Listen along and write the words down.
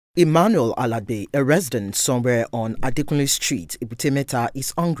Emmanuel Alade, a resident somewhere on Adeboye Street, Ibutemeta,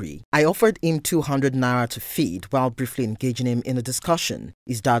 is hungry. I offered him 200 naira to feed while briefly engaging him in a discussion.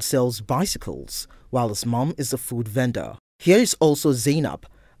 His dad sells bicycles, while his mom is a food vendor. Here is also Zainab,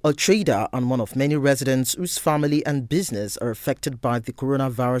 a trader and one of many residents whose family and business are affected by the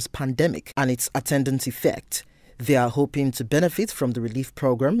coronavirus pandemic and its attendant effect. They are hoping to benefit from the relief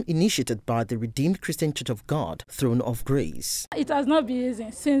program initiated by the Redeemed Christian Church of God, Throne of Grace. It has not been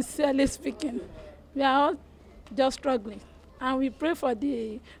easy, sincerely speaking. We are all just struggling, and we pray for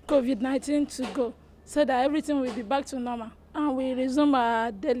the COVID-19 to go so that everything will be back to normal and we resume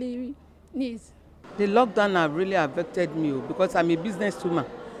our daily needs. The lockdown have really affected me because I'm a businesswoman.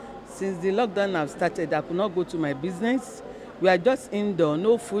 Since the lockdown have started, I could not go to my business. We are just indoor,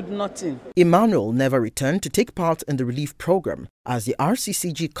 no food, nothing. Emmanuel never returned to take part in the relief program as the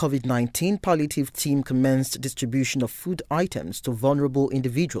RCCG COVID-19 palliative team commenced distribution of food items to vulnerable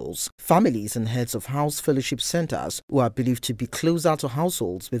individuals, families and heads of house fellowship centers who are believed to be closer to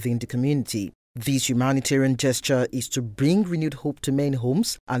households within the community. This humanitarian gesture is to bring renewed hope to many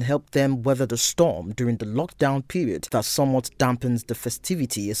homes and help them weather the storm during the lockdown period that somewhat dampens the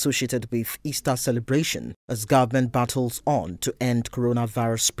festivity associated with Easter celebration as government battles on to end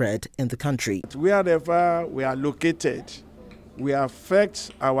coronavirus spread in the country. Wherever we are located, we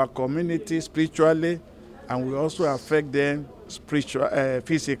affect our community spiritually and we also affect them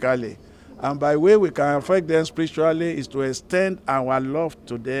physically. And by way we can affect them spiritually is to extend our love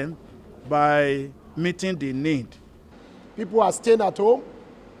to them by meeting the need. People are staying at home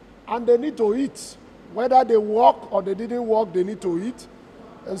and they need to eat. Whether they work or they didn't work, they need to eat.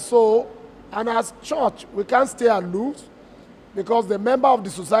 And as church, we can't stay aloof because the member of the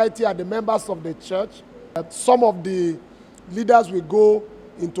society are the members of the church. Some of the leaders will go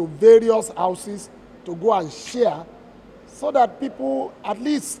into various houses to go and share so that people, at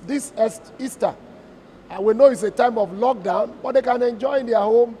least this Easter, we know it's a time of lockdown, but they can enjoy in their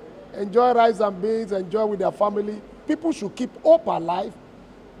home, enjoy rice and beans, enjoy with their family. People should keep hope alive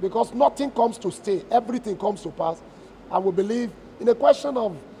because nothing comes to stay. Everything comes to pass. And we believe in a question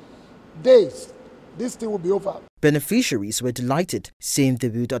of days, this thing will be over. Beneficiaries were delighted, saying they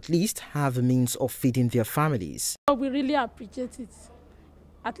would at least have a means of feeding their families. We really appreciate it.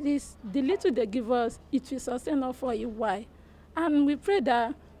 At least the little they give us, it will sustain us for a while. And we pray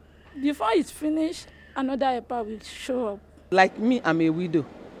that before it's finished, another helper will show up. Like me, I'm a widow.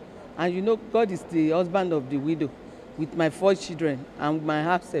 And you know, God is the husband of the widow with my 4 children and my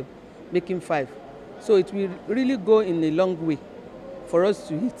half-self, making 5. So it will really go in a long way for us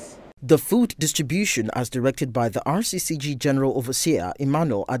to eat. The food distribution, as directed by the RCCG General Overseer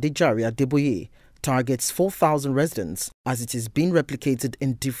Emmanuel Adeboye, targets 4,000 residents as it is being replicated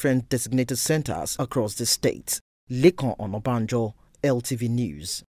in different designated centers across the state. Lekan Onobanjo, LTV News.